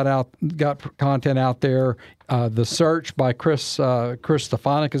has got content out there. The Search by Chris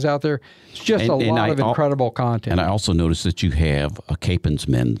Stefanik is out there. It's just a lot of incredible content. And I also noticed that you have a Capen's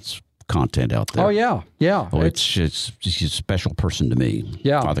Men's content out there. Oh, yeah. Yeah. Oh, it's a special person to me.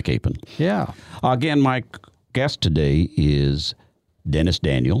 Yeah. Father Capen. Yeah. Again, Mike, guest today is Dennis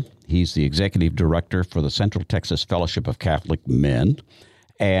Daniel. He's the executive director for the Central Texas Fellowship of Catholic Men.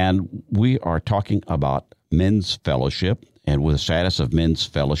 And we are talking about men's fellowship and with the status of men's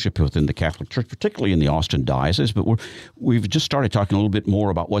fellowship within the Catholic Church, particularly in the Austin Diocese. But we've just started talking a little bit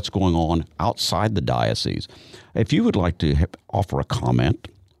more about what's going on outside the diocese. If you would like to offer a comment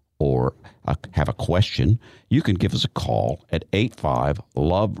or have a question, you can give us a call at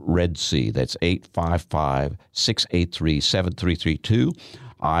 85-LOVE-RED-C. That's 855-683-7332.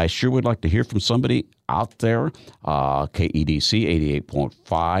 I sure would like to hear from somebody out there. KEDC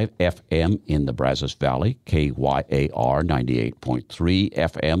 88.5 FM in the Brazos Valley, KYAR 98.3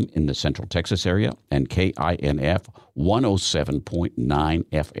 FM in the Central Texas area, and KINF 107.9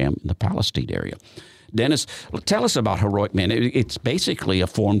 FM in the Palestine area. Dennis, tell us about Heroic Men. It's basically a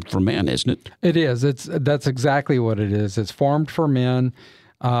Formed for Men, isn't it? It is. That's exactly what it is. It's formed for men,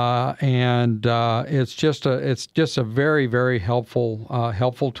 and it's just a very, very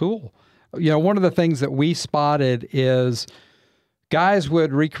helpful tool. You know, one of the things that we spotted is guys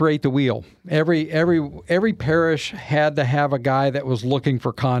would recreate the wheel. Every parish had to have a guy that was looking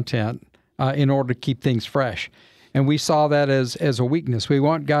for content in order to keep things fresh. And we saw that as a weakness. We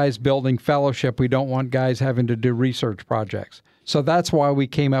want guys building fellowship. We don't want guys having to do research projects. So that's why we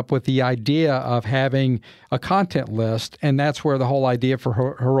came up with the idea of having a content list. And that's where the whole idea for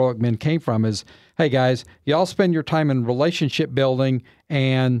Heroic Men came from is, hey, guys, y'all spend your time in relationship building.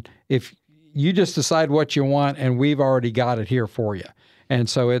 And if you just decide what you want, and we've already got it here for you. And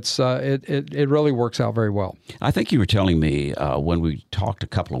so it really works out very well. I think you were telling me when we talked a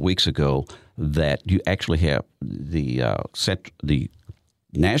couple of weeks ago that you actually have the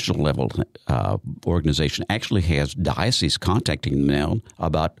national level organization actually has dioceses contacting them now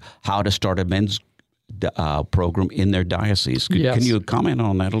about how to start a men's program in their diocese. Yes. Can you comment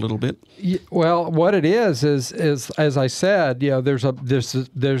on that a little bit? Well, what it is as I said, you know, there's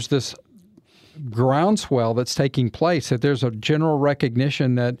this groundswell that's taking place, that there's a general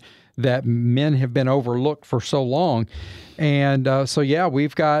recognition that men have been overlooked for so long. And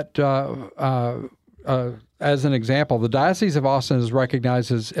we've got, as an example, the Diocese of Austin is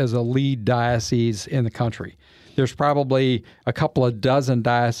recognized as a lead diocese in the country. There's probably a couple of dozen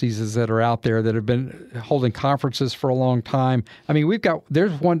dioceses that are out there that have been holding conferences for a long time. I mean,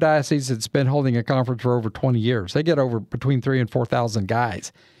 there's one diocese that's been holding a conference for over 20 years. They get over between 3,000 and 4,000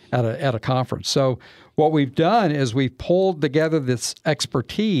 guys at a conference. So what we've done is we've pulled together this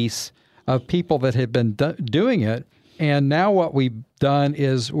expertise of people that have been doing it, and now what we've done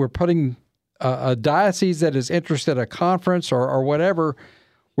is we're putting a diocese that is interested in a conference or whatever,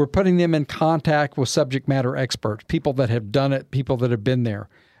 we're putting them in contact with subject matter experts, people that have done it, people that have been there.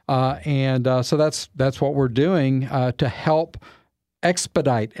 So that's what we're doing to help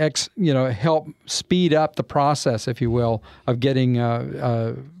expedite, help speed up the process, if you will, of getting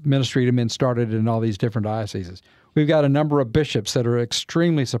ministry to men started in all these different dioceses. We've got a number of bishops that are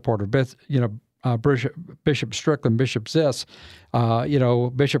extremely supportive. Bishop Strickland, Bishop Ziss,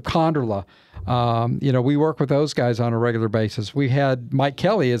 Bishop Conderla. We work with those guys on a regular basis. We had Mike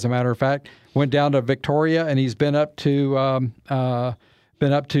Kelly, as a matter of fact, went down to Victoria, and he's been up to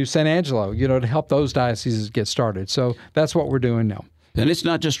San Angelo, to help those dioceses get started. So that's what we're doing now. And it's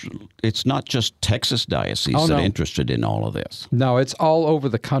not just Texas dioceses that are interested in all of this. No, it's all over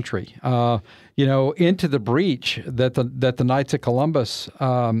the country. Into the Breach that the Knights of Columbus,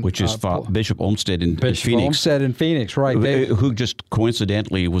 which is Bishop Olmsted in Phoenix. Bishop Olmsted in Phoenix, right? Who just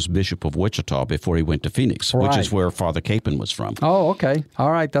coincidentally was Bishop of Wichita before he went to Phoenix, right, which is where Father Capon was from. Oh, okay,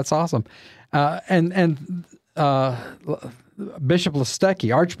 all right, that's awesome. Bishop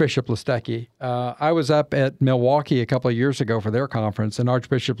Listecki, Archbishop Listecki. I was up at Milwaukee a couple of years ago for their conference, and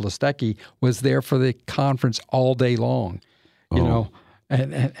Archbishop Listecki was there for the conference all day long.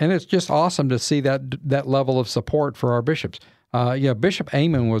 And it's just awesome to see that level of support for our bishops. Bishop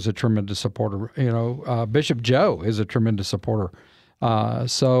Amon was a tremendous supporter. Bishop Joe is a tremendous supporter.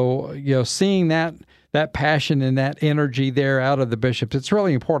 Seeing that passion and that energy there out of the bishops, it's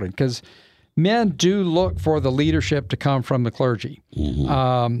really important because men do look for the leadership to come from the clergy.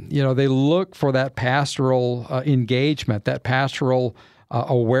 Mm-hmm. They look for that pastoral engagement, that pastoral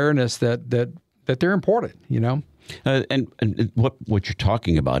awareness that they're important. And what you're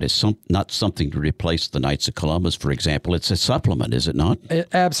talking about is not something to replace the Knights of Columbus, for example. It's a supplement, is it not?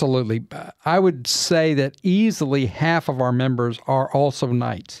 Absolutely. I would say that easily half of our members are also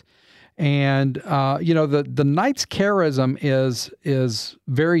Knights. And, the Knights charism is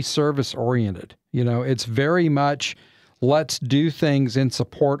very service-oriented. It's very much let's do things in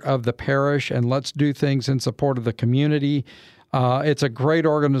support of the parish and let's do things in support of the community. It's a great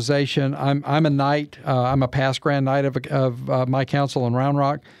organization. I'm a knight. I'm a past Grand Knight of my council in Round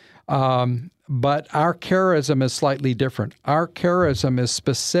Rock. But our charism is slightly different. Our charism is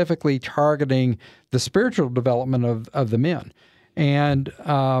specifically targeting the spiritual development of the men. And,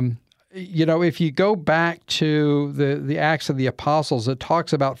 if you go back to the Acts of the Apostles, it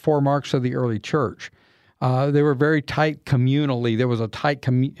talks about 4 marks of the early church. They were very tight communally. There was a tight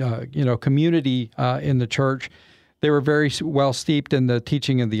community in the church. They were very well steeped in the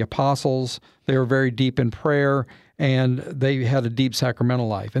teaching of the apostles. They were very deep in prayer, and they had a deep sacramental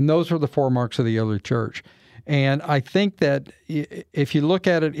life. And those were the 4 marks of the early church. And I think that if you look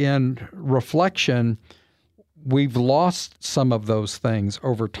at it in reflection, we've lost some of those things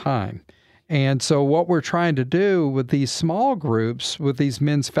over time. And so what we're trying to do with these small groups, with these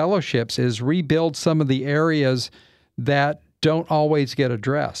men's fellowships, is rebuild some of the areas that don't always get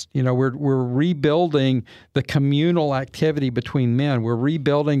addressed. We're rebuilding the communal activity between men. We're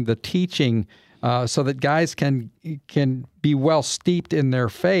rebuilding the teaching so that guys can be well steeped in their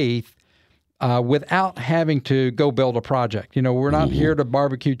faith without having to go build a project. We're not here to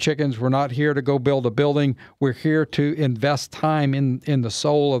barbecue chickens. We're not here to go build a building. We're here to invest time in the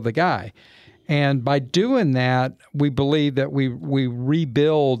soul of the guy. And by doing that, we believe that we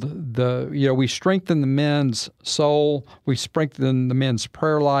rebuild we strengthen the men's soul, we strengthen the men's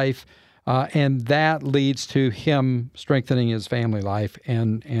prayer life, and that leads to him strengthening his family life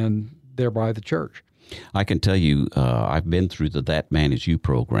and thereby the church. I can tell you, I've been through the That Man Is You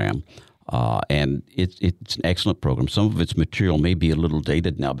program. And it's an excellent program. Some of its material may be a little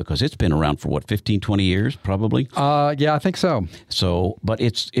dated now because it's been around for 15, 20 years probably? Yeah, I think so. So, but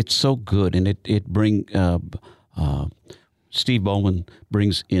it's so good, and Steve Bowman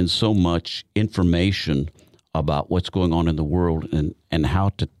brings in so much information about what's going on in the world and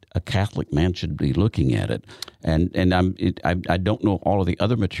how a Catholic man should be looking at it. And I don't know all of the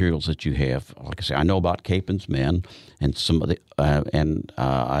other materials that you have. Like I say, I know about Capen's Men, and some of the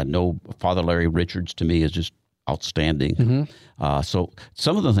I know Father Larry Richards to me is just outstanding. Mm-hmm. So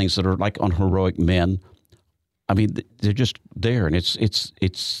some of the things that are like on heroic men, I mean, they're just there, and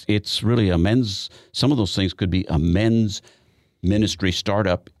it's really a men's. Some of those things could be a men's ministry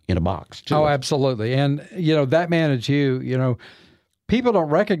startup in a box too. Oh, absolutely. And That Man Is You. People don't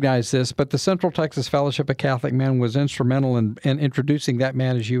recognize this, but the Central Texas Fellowship of Catholic Men was instrumental in introducing That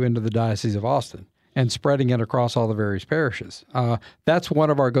Man Is You into the Diocese of Austin and spreading it across all the various parishes. That's one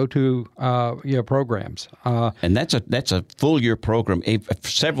of our go-to programs. And that's a full-year program,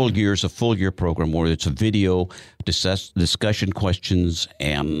 several years of full-year program where it's a video, discussion questions,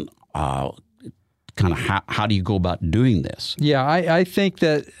 and kind of how do you go about doing this? Yeah, I think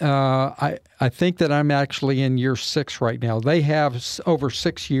that I think that I'm actually in year 6 right now. They have over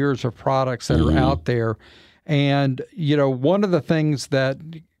 6 years of products that are out there, and one of the things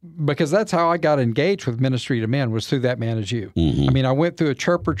because that's how I got engaged with Ministry to Men was through That Man Is You. Mm-hmm. I mean, I went through a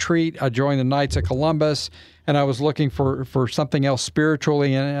church retreat. I joined the Knights of Columbus, and I was looking for something else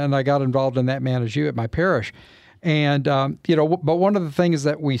spiritually, and I got involved in That Man Is You at my parish. And, but one of the things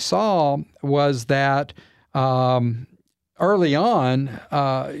that we saw was that early on,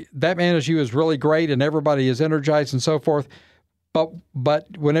 That Man Is You is really great and everybody is energized and so forth.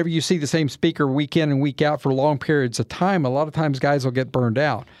 But whenever you see the same speaker week in and week out for long periods of time, a lot of times guys will get burned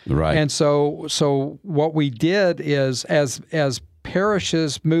out. Right. And so what we did is as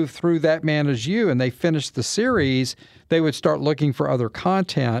parishes moved through That Man Is You and they finished the series, they would start looking for other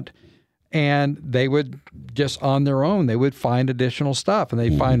content. And they would just on their own, they would find additional stuff. And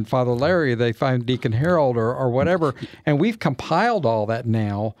they'd find Father Larry, they find Deacon Harold or whatever. And we've compiled all that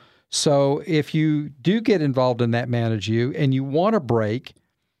now. So if you do get involved in That Man Is You and you want a break,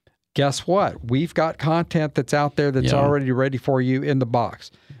 guess what? We've got content that's out there that's already ready for you in the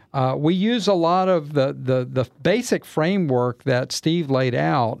box. We use a lot of the basic framework that Steve laid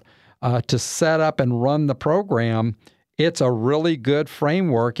out to set up and run the program. It's a really good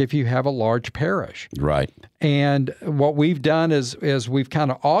framework if you have a large parish. Right. And what we've done is we've kind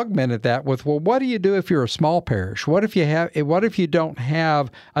of augmented that with, well, what do you do if you're a small parish? What if you don't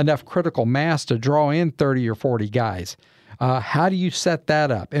have enough critical mass to draw in 30 or 40 guys? How do you set that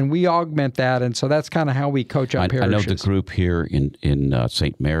up? And we augment that, and so that's kind of how we coach our parishes. I know the group here in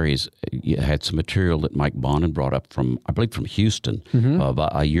St. Mary's had some material that Mike Bonin brought up from Houston,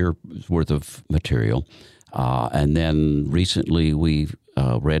 about a year's worth of material. And then recently we've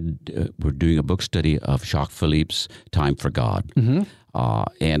we're doing a book study of Jacques Philippe's Time for God. Mm-hmm.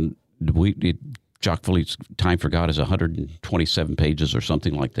 And Jacques Philippe's Time for God is 127 pages or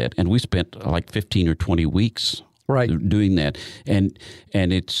something like that. And we spent like 15 or 20 weeks Right. doing that, and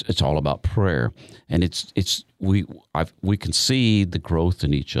it's all about prayer, and we can see the growth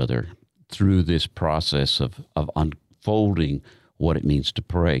in each other through this process of unfolding what it means to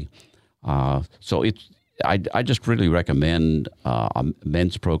pray. So I just really recommend a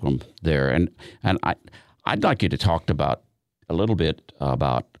men's program there, and I'd like you to talk about a little bit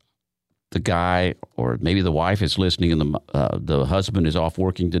about the guy, or maybe the wife is listening, and the husband is off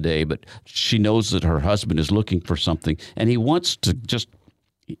working today, but she knows that her husband is looking for something, and he wants to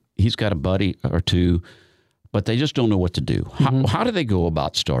he's got a buddy or two, but they just don't know what to do. How do they go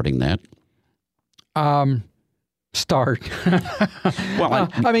about starting that? Start. Well,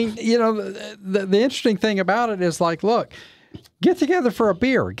 I mean, the interesting thing about it is like, look, get together for a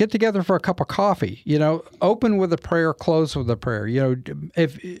beer, get together for a cup of coffee, open with a prayer, close with a prayer.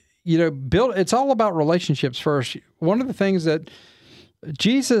 Build. It's all about relationships first. One of the things that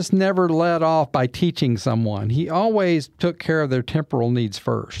Jesus never let off by teaching someone, he always took care of their temporal needs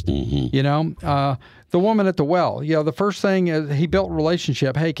first. The woman at the well, the first thing is he built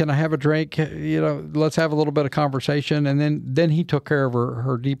relationship. Hey, can I have a drink? Let's have a little bit of conversation. And then he took care of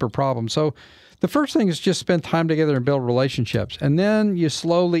her deeper problem. So the first thing is just spend time together and build relationships. And then you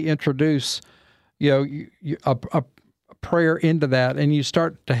slowly introduce, a prayer into that, and you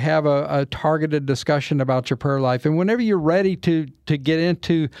start to have a targeted discussion about your prayer life. And whenever you're ready to get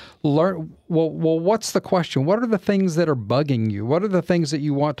into learn, well, what's the question? What are the things that are bugging you? What are the things that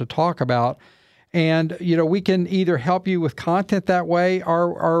you want to talk about? And, we can either help you with content that way,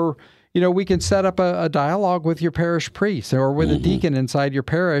 or we can set up a dialogue with your parish priest or with a deacon inside your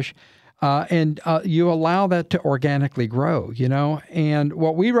parish, and you allow that to organically grow, And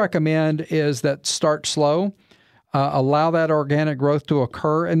what we recommend is that start slow. Allow that organic growth to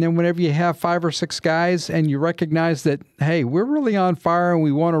occur. And then whenever you have 5 or 6 guys and you recognize that, hey, we're really on fire and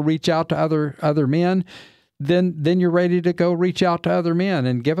we want to reach out to other men, then you're ready to go reach out to other men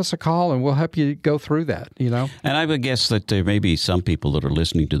and give us a call, and we'll help you go through that, And I would guess that there may be some people that are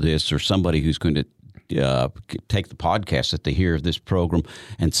listening to this, or somebody who's going to take the podcast that they hear of this program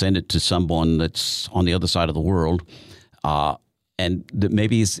and send it to someone that's on the other side of the world, and that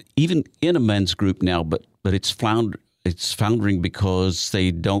maybe is even in a men's group now, but it's foundering because they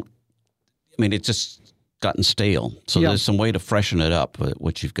don't. I mean, it's just gotten stale. So there's some way to freshen it up.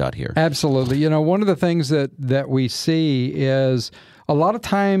 What you've got here, absolutely. One of the things that we see is a lot of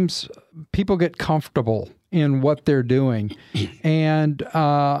times people get comfortable in what they're doing, and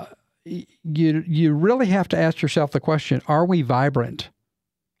you really have to ask yourself the question: are we vibrant?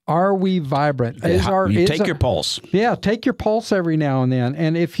 Are we vibrant? Take your pulse. Yeah, take your pulse every now and then.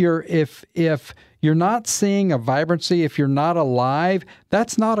 And if you're not seeing a vibrancy, if you're not alive,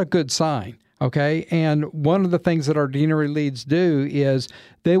 that's not a good sign. Okay. And one of the things that our deanery leads do is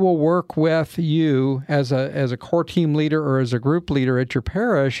they will work with you as a core team leader or as a group leader at your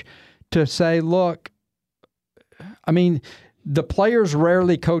parish to say, look, I mean, the players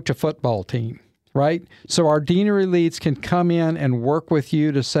rarely coach a football team. Right? So our deanery leads can come in and work with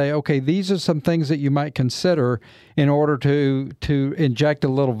you to say, okay, these are some things that you might consider in order to inject a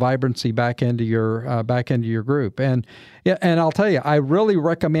little vibrancy back into your group. And I'll tell you, I really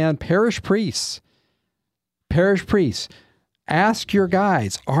recommend parish priests. Ask your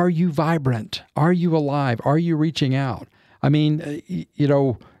guys, are you vibrant? Are you alive? Are you reaching out? I mean,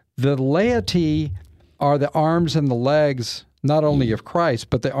 the laity are the arms and the legs not only of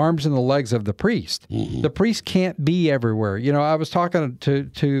Christ, but the arms and the legs of the priest. The priest can't be everywhere. I was talking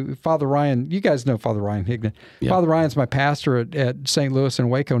to Father Ryan. You guys know Father Ryan Higdon. Yep. Father Ryan's my pastor at St. Louis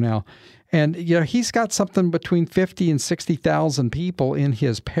and Waco now. And, he's got something between 50 and 60,000 people in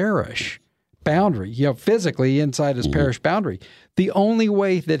his parish boundary, physically inside his parish boundary. The only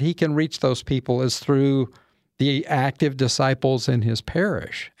way that he can reach those people is through the active disciples in his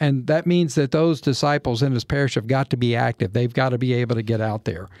parish. And that means that those disciples in his parish have got to be active. They've got to be able to get out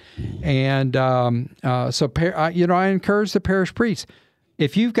there. And so I encourage the parish priests,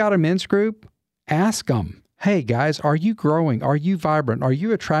 if you've got a men's group, ask them, hey, guys, are you growing? Are you vibrant? Are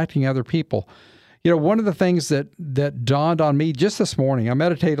you attracting other people? One of the things that dawned on me just this morning, I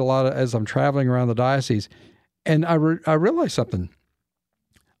meditate a lot as I'm traveling around the diocese, and I realized something.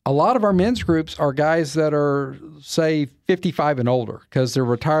 A lot of our men's groups are guys that are, say, 55 and older because they're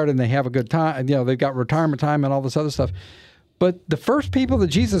retired and they have a good time. They've got retirement time and all this other stuff. But the first people that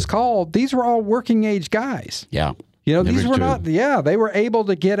Jesus called, these were all working age guys. Yeah. These were not, they were able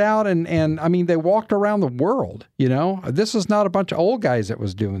to get out and I mean, they walked around the world, This is not a bunch of old guys that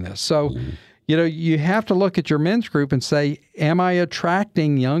was doing this. So, you have to look at your men's group and say, am I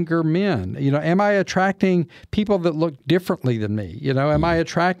attracting younger men? Am I attracting people that look differently than me? Am I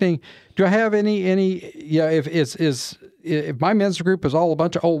attracting, do I have any, if my men's group is all a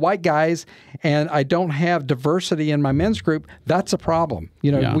bunch of old white guys and I don't have diversity in my men's group, that's a problem.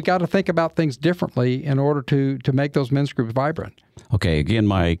 We got to think about things differently in order to make those men's groups vibrant. Okay, again,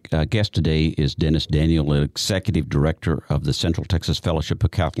 my guest today is Dennis Daniel, Executive Director of the Central Texas Fellowship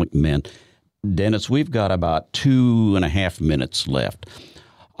of Catholic Men. Dennis, we've got about 2.5 minutes left.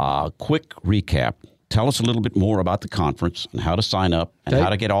 Quick recap. Tell us a little bit more about the conference and how to sign up and how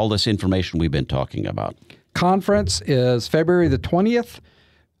to get all this information we've been talking about. Conference is February the 20th.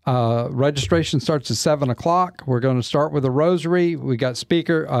 Registration starts at 7 o'clock. We're going to start with a rosary. We got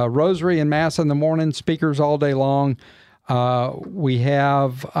rosary and mass in the morning, speakers all day long. We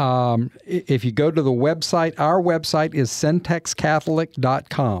have, if you go to the website, our website is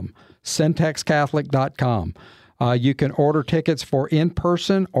centexcatholic.com, centexcatholic.com. You can order tickets for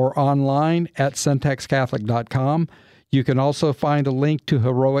in-person or online at centexcatholic.com. You can also find a link to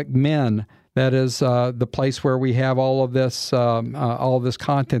Heroic Men. That is the place where we have all of this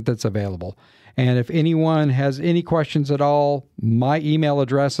content that's available. And if anyone has any questions at all, my email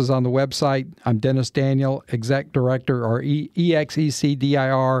address is on the website. I'm Dennis Daniel, Exec Director, or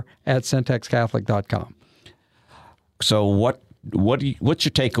EXECDIR at centexcatholic.com. So what's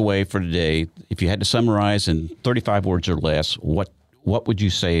your takeaway for today? If you had to summarize in 35 words or less, what would you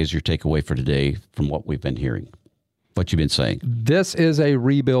say is your takeaway for today from what we've been hearing? What you've been saying? This is a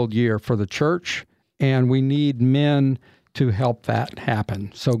rebuild year for the church, and we need men to help that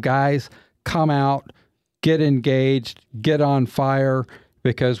happen. So guys, come out, get engaged, get on fire,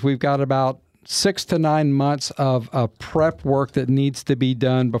 because we've got about 6 to 9 months of prep work that needs to be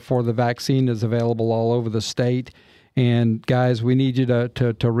done before the vaccine is available all over the state. And guys, we need you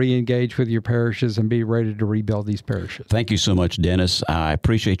to re-engage with your parishes and be ready to rebuild these parishes. Thank you so much, Dennis. I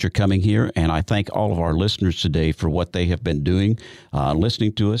appreciate your coming here, and I thank all of our listeners today for what they have been doing,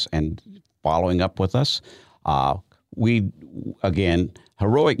 listening to us and following up with us.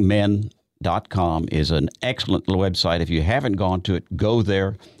 HeroicMen.com is an excellent little website. If you haven't gone to it, go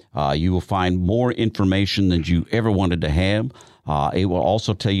there. You will find more information than you ever wanted to have. It will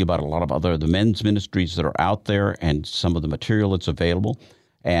also tell you about a lot of the men's ministries that are out there and some of the material that's available.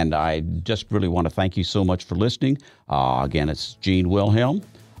 And I just really want to thank you so much for listening. Again, it's Gene Wilhelm,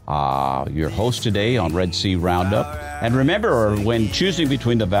 your host today on Red Sea Roundup. And remember, when choosing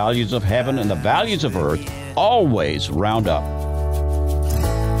between the values of heaven and the values of earth, always round up.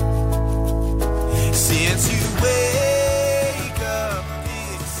 Since you